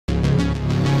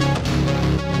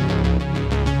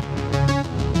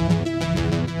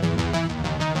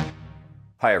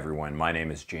Hi everyone, my name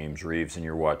is James Reeves and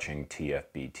you're watching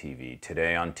TFB TV.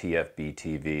 Today on TFB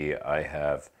TV I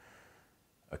have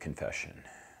a confession,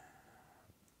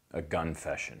 a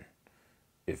gunfession,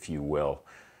 if you will.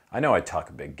 I know I talk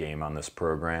a big game on this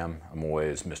program. I'm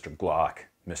always Mr. Glock,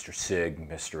 Mr. Sig,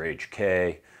 Mr. HK.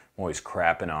 I'm always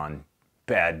crapping on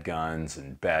bad guns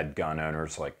and bad gun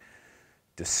owners like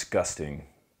disgusting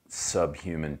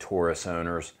subhuman Taurus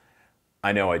owners.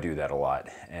 I know I do that a lot,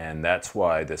 and that's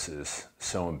why this is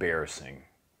so embarrassing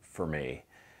for me.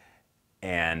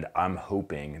 And I'm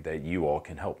hoping that you all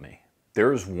can help me.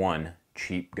 There's one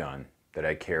cheap gun that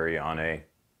I carry on a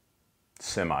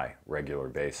semi-regular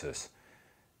basis,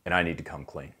 and I need to come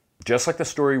clean. Just like the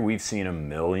story we've seen a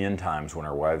million times when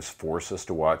our wives force us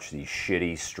to watch these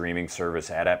shitty streaming service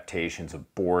adaptations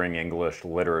of boring English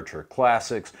literature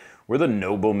classics, where the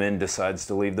nobleman decides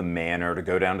to leave the manor to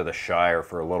go down to the Shire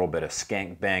for a little bit of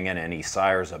skank banging, and he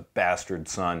sires a bastard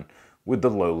son with the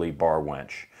lowly bar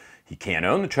wench. He can't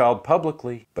own the child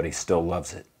publicly, but he still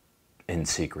loves it in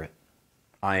secret.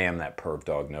 I am that perv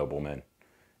dog nobleman,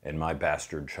 and my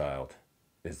bastard child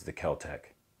is the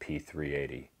kel-tec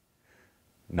P380.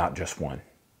 Not just one,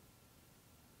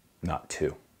 not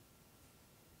two,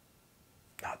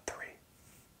 not three.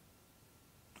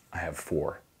 I have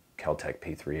 4 kel-tec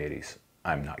P380s.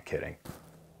 I'm not kidding.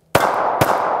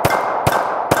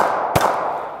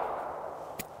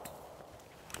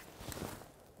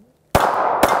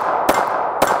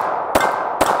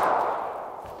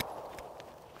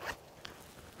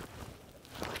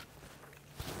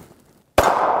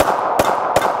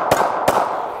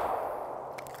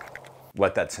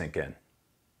 Let that sink in.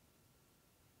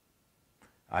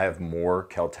 I have more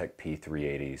kel-tec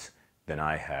P380s than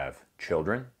I have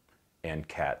children and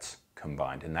cats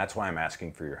combined, and that's why I'm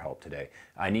asking for your help today.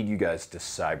 I need you guys to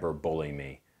cyber bully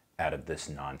me out of this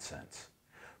nonsense.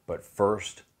 But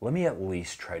first, let me at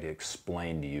least try to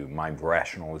explain to you my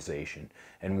rationalization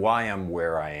and why I'm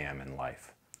where I am in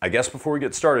life. I guess before we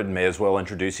get started, may as well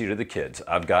introduce you to the kids.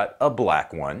 I've got a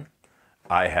black one.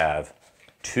 I have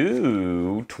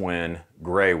 2 twin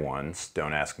gray ones,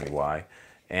 don't ask me why.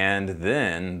 And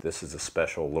then this is a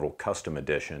special little custom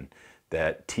edition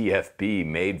that TFB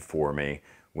made for me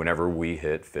whenever we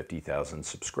hit 50,000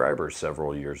 subscribers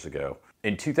several years ago.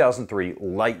 In 2003,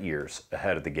 light years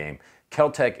ahead of the game,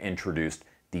 kel-tec introduced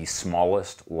the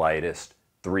smallest, lightest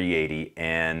 380,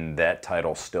 and that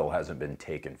title still hasn't been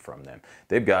taken from them.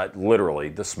 They've got literally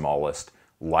the smallest,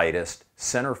 lightest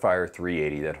centerfire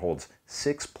 380 that holds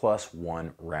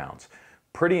 6+1 rounds.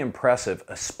 Pretty impressive,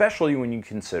 especially when you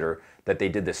consider that they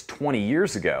did this 20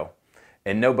 years ago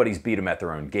and nobody's beat them at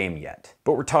their own game yet.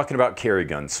 But we're talking about carry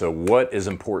guns, so what is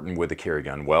important with a carry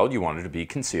gun? Well, you want it to be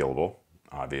concealable,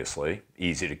 obviously,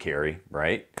 easy to carry,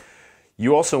 right?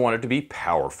 You also want it to be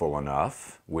powerful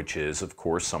enough, which is, of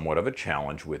course, somewhat of a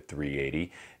challenge with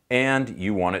 380, and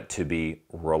you want it to be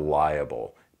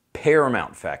reliable.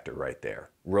 Paramount factor right there,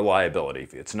 reliability.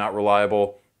 If it's not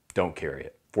reliable, don't carry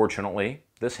it. Fortunately,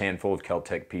 this handful of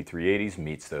kel-tec P380s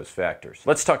meets those factors.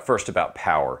 Let's talk first about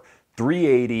power.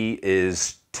 380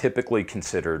 is typically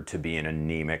considered to be an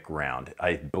anemic round.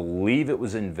 I believe it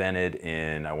was invented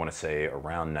in, I want to say,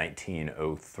 around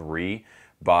 1903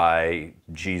 by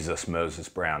Jesus Moses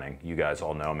Browning. You guys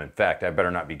all know him. In fact, I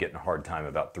better not be getting a hard time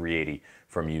about 380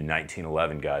 from you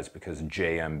 1911 guys, because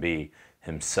JMB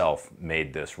himself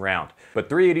made this round. But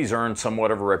 380s earned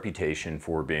somewhat of a reputation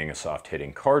for being a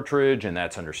soft-hitting cartridge, and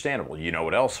that's understandable. You know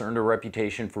what else earned a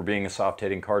reputation for being a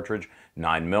soft-hitting cartridge?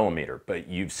 9mm. But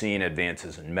you've seen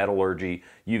advances in metallurgy,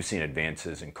 you've seen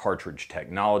advances in cartridge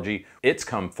technology. It's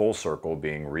come full circle,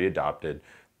 being readopted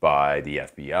by the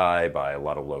FBI, by a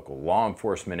lot of local law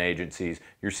enforcement agencies.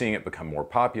 You're seeing it become more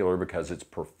popular because its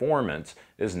performance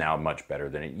is now much better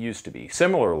than it used to be.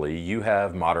 Similarly, you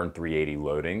have modern 380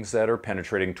 loadings that are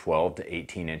penetrating 12 to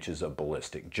 18 inches of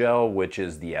ballistic gel, which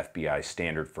is the FBI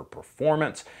standard for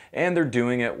performance, and they're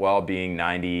doing it while being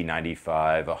 90,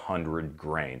 95, 100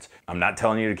 grains. I'm not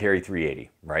telling you to carry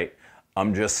 380, right?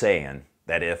 I'm just saying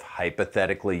that if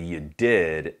hypothetically you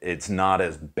did, it's not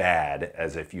as bad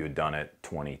as if you had done it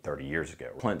 20, 30 years ago.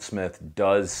 Clint Smith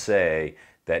does say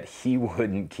that he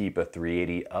wouldn't keep a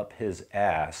 380 up his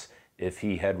ass if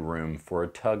he had room for a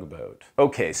tugboat.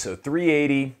 Okay, so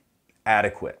 380,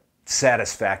 adequate,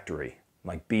 satisfactory,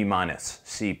 like B-,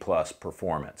 C+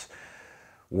 performance.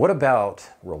 What about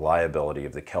reliability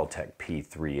of the kel-tec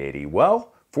P380?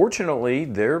 Well, fortunately,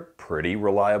 they're pretty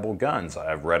reliable guns.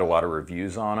 I've read a lot of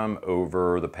reviews on them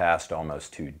over the past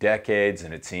almost 2 decades,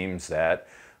 and it seems that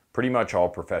pretty much all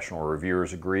professional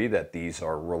reviewers agree that these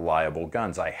are reliable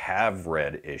guns. I have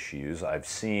read issues. I've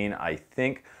seen, I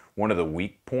think, One of the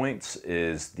weak points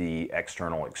is the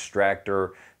external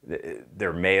extractor.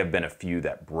 There may have been a few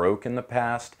that broke in the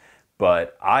past,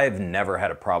 but I've never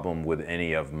had a problem with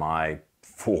any of my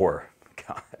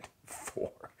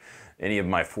any of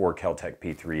my four kel-tec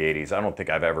P380s. I don't think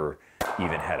I've ever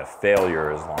even had a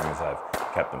failure as long as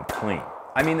I've kept them clean.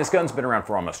 I mean, this gun's been around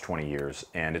for almost 20 years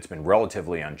and it's been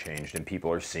relatively unchanged, and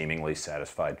people are seemingly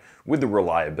satisfied with the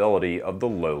reliability of the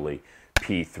lowly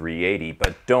P380.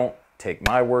 But don't take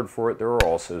my word for it. There are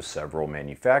also several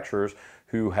manufacturers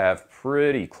who have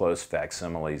pretty close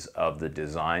facsimiles of the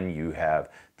design. You have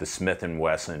the Smith &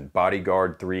 Wesson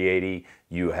Bodyguard 380,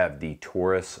 you have the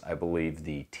Taurus, I believe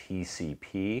the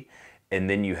TCP, and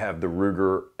then you have the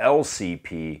Ruger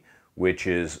LCP, which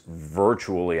is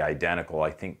virtually identical.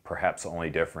 I think perhaps the only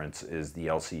difference is the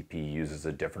LCP uses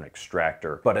a different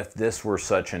extractor. But if this were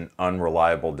such an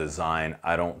unreliable design,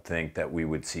 I don't think that we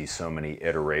would see so many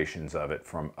iterations of it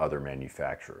from other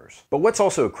manufacturers. But what's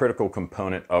also a critical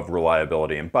component of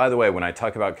reliability, and by the way, when I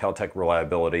talk about kel-tec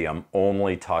reliability, I'm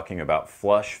only talking about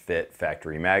flush fit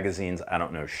factory magazines. I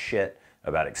don't know shit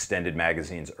about extended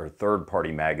magazines or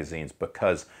third-party magazines,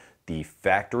 because the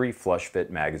factory flush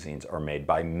fit magazines are made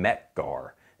by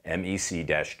Mec-Gar,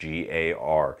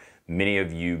 MEC-GAR. Many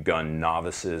of you gun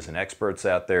novices and experts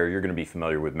out there, you're going to be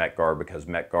familiar with Mec-Gar because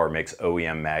Mec-Gar makes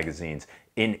OEM magazines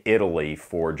in Italy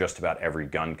for just about every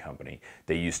gun company.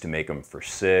 They used to make them for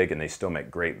SIG, and they still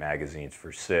make great magazines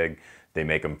for SIG. They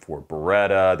make them for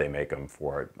Beretta, they make them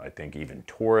for, I think, even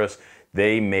Taurus.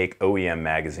 They make OEM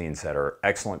magazines that are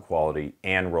excellent quality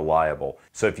and reliable.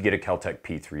 So if you get a kel-tec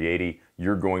P380,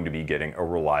 you're going to be getting a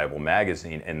reliable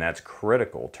magazine, and that's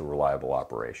critical to reliable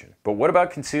operation. But what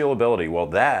about concealability? Well,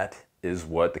 that is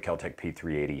what the kel-tec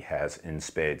P380 has in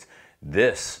spades.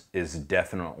 This is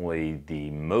definitely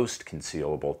the most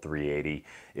concealable 380.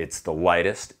 It's the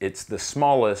lightest, it's the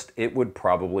smallest. It would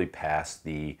probably pass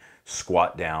the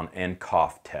squat down and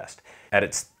cough test. At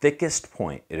its thickest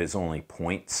point, it is only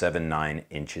 0.79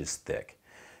 inches thick.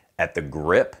 At the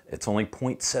grip, it's only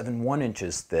 0.71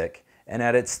 inches thick, and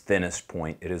at its thinnest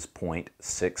point, it is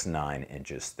 0.69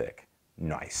 inches thick.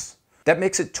 Nice. That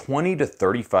makes it 20 to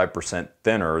 35%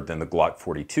 thinner than the Glock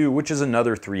 42, which is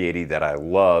another 380 that I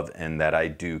love and that I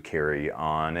do carry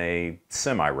on a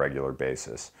semi-regular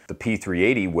basis. The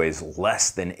P380 weighs less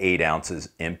than 8 ounces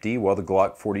empty, while the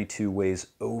Glock 42 weighs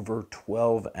over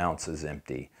 12 ounces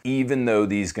empty, even though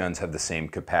these guns have the same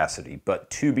capacity. But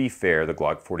to be fair, the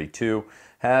Glock 42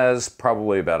 has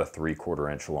probably about a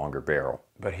 3/4 inch longer barrel.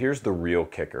 But here's the real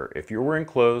kicker. If you're wearing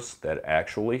clothes that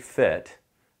actually fit,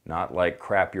 not like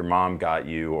crap your mom got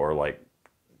you or like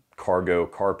cargo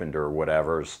carpenter or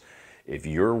whatever's. If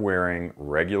you're wearing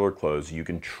regular clothes, you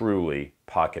can truly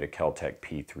pocket a kel-tec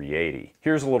P380.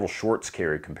 Here's a little shorts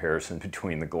carry comparison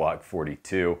between the Glock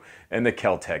 42 and the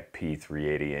kel-tec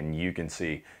P380, and you can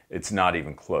see it's not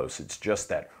even close. It's just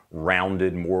that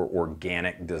rounded, more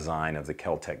organic design of the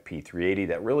kel-tec P380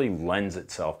 that really lends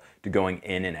itself to going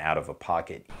in and out of a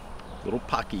pocket. Little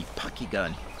pocky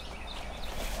gun.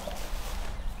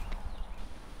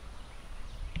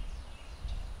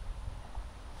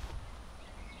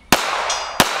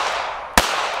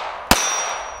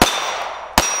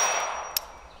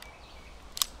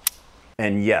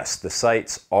 And yes, the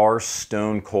sights are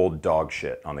stone cold dog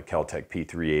shit on the kel-tec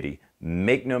P380.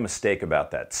 Make no mistake about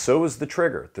that. So is the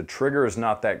trigger. The trigger is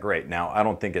not that great. Now, I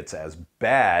don't think it's as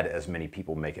bad as many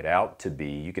people make it out to be.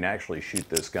 You can actually shoot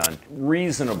this gun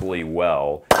reasonably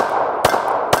well.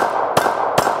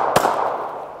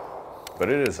 But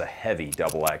it is a heavy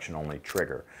double action only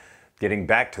trigger. Getting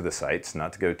back to the sights,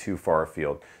 not to go too far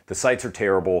afield, the sights are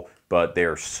terrible, but they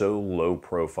are so low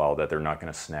profile that they're not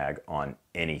going to snag on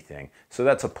anything. So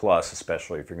that's a plus,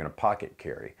 especially if you're going to pocket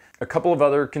carry. A couple of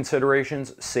other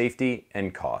considerations: safety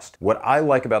and cost. What I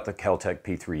like about the kel-tec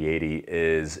P380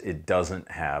 is it doesn't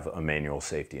have a manual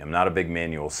safety. I'm not a big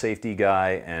manual safety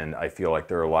guy, and I feel like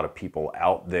there are a lot of people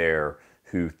out there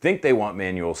who think they want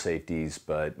manual safeties,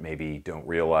 but maybe don't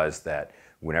realize that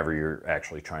whenever you're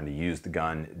actually trying to use the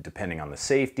gun, depending on the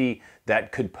safety,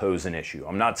 that could pose an issue.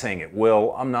 I'm not saying it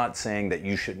will. I'm not saying that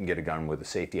you shouldn't get a gun with a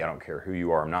safety. I don't care who you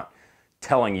are. I'm not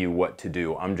telling you what to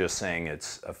do. I'm just saying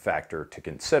it's a factor to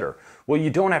consider. Well,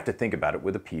 you don't have to think about it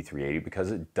with a P380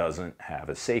 because it doesn't have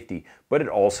a safety, but it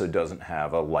also doesn't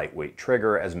have a lightweight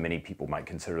trigger, as many people might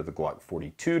consider the Glock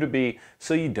 42 to be,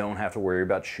 so you don't have to worry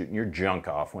about shooting your junk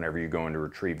off whenever you're going to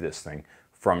retrieve this thing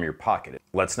from your pocket.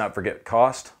 Let's not forget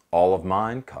cost. All of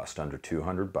mine cost under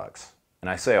 200 bucks. And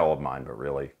I say all of mine, but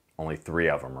really only 3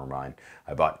 of them are mine.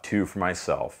 I bought 2 for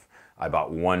myself. I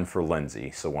bought 1 for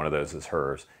Lindsay, so one of those is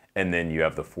hers. And then you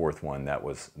have the fourth one that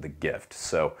was the gift.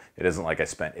 So it isn't like I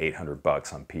spent 800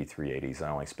 bucks on P380s. I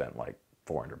only spent like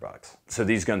 400 bucks. So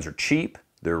these guns are cheap,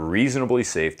 they're reasonably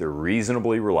safe, they're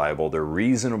reasonably reliable, they're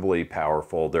reasonably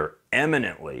powerful, they're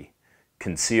eminently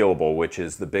concealable, which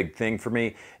is the big thing for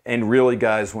me. And really,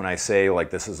 guys, when I say like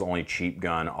this is the only cheap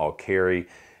gun I'll carry,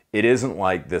 it isn't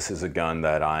like this is a gun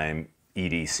that I'm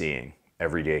EDCing,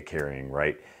 everyday carrying,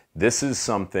 right? This is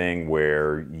something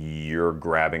where you're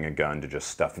grabbing a gun to just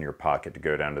stuff in your pocket to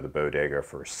go down to the bodega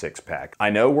for a 6-pack. I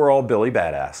know we're all Billy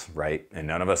Badass, right? And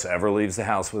none of us ever leaves the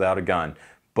house without a gun.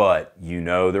 But you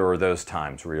know there are those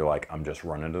times where you're like, I'm just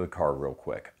running to the car real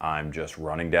quick. I'm just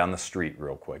running down the street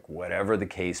real quick. Whatever the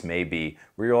case may be,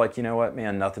 where you're like, you know what,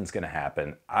 man, nothing's gonna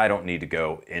happen. I don't need to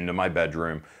go into my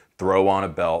bedroom, throw on a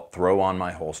belt, throw on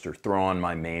my holster, throw on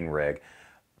my main rig.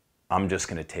 I'm just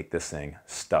gonna take this thing,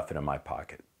 stuff it in my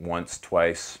pocket. Once,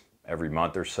 twice, every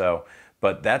month or so.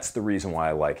 But that's the reason why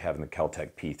I like having the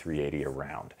kel-tec P380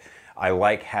 around. I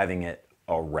like having it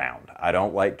around. I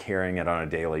don't like carrying it on a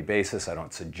daily basis. I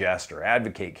don't suggest or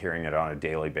advocate carrying it on a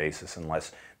daily basis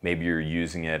unless maybe you're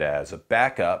using it as a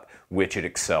backup, which it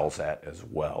excels at as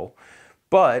well.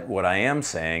 But what I am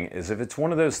saying is if it's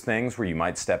one of those things where you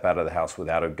might step out of the house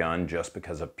without a gun just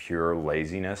because of pure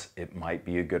laziness, it might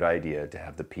be a good idea to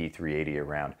have the P380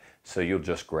 around. So you'll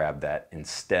just grab that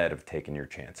instead of taking your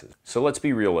chances. So let's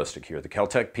be realistic here. The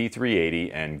kel-tec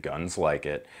P380 and guns like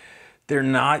it, they're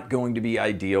not going to be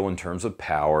ideal in terms of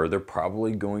power. They're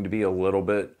probably going to be a little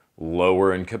bit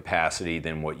lower in capacity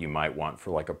than what you might want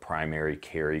for like a primary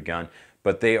carry gun,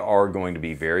 but they are going to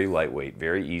be very lightweight,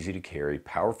 very easy to carry,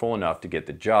 powerful enough to get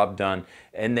the job done,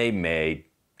 and they may,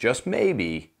 just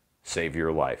maybe, save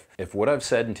your life. If what I've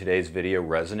said in today's video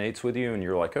resonates with you and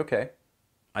you're like, okay,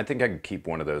 I think I can keep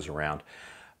one of those around,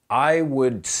 I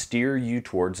would steer you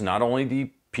towards not only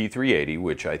the P380,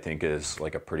 which I think is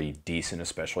like a pretty decent,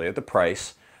 especially at the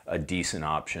price, a decent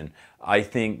option. I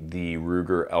think the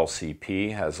Ruger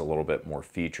LCP has a little bit more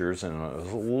features and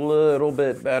is a little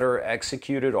bit better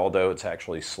executed, although it's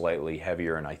actually slightly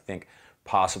heavier and I think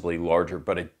possibly larger,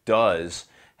 but it does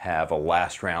have a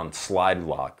last round slide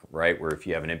lock, right? Where if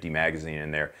you have an empty magazine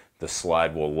in there, the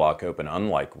slide will lock open,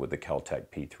 unlike with the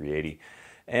kel-tec P380.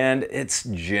 And it's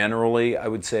generally, I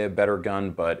would say, a better gun,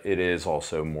 but it is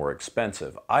also more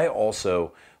expensive. I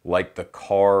also like the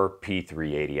Car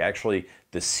P380, actually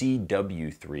the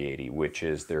CW380, which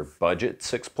is their budget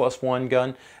 6+1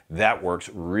 gun. That works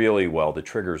really well. The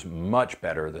trigger's much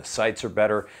better, the sights are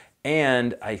better,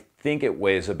 and I think it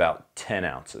weighs about 10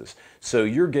 ounces. So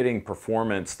you're getting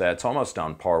performance that's almost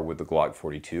on par with the Glock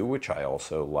 42, which I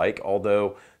also like,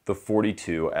 although the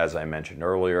 42, as I mentioned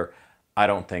earlier, I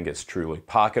don't think it's truly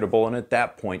pocketable, and at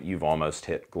that point you've almost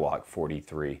hit Glock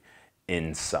 43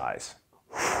 in size.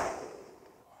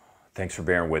 Thanks for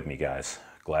bearing with me, guys.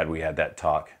 Glad we had that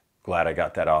talk. Glad I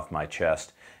got that off my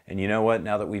chest. And you know what?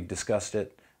 Now that we've discussed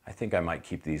it, I think I might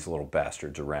keep these little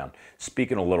bastards around.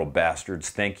 Speaking of little bastards,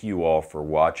 thank you all for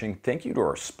watching. Thank you to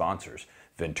our sponsors,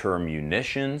 Ventura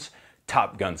Munitions,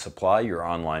 Top Gun Supply, your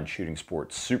online shooting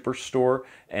sports superstore,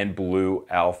 and Blue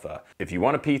Alpha. If you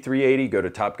want a P380, go to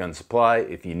Top Gun Supply.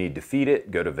 If you need to feed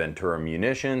it, go to Ventura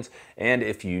Munitions. And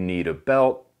if you need a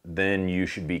belt, then you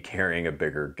should be carrying a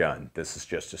bigger gun. This is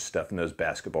just to stuff in those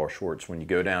basketball shorts when you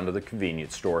go down to the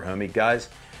convenience store, homie. Guys,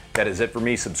 that is it for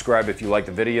me. Subscribe if you like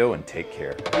the video, and take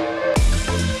care.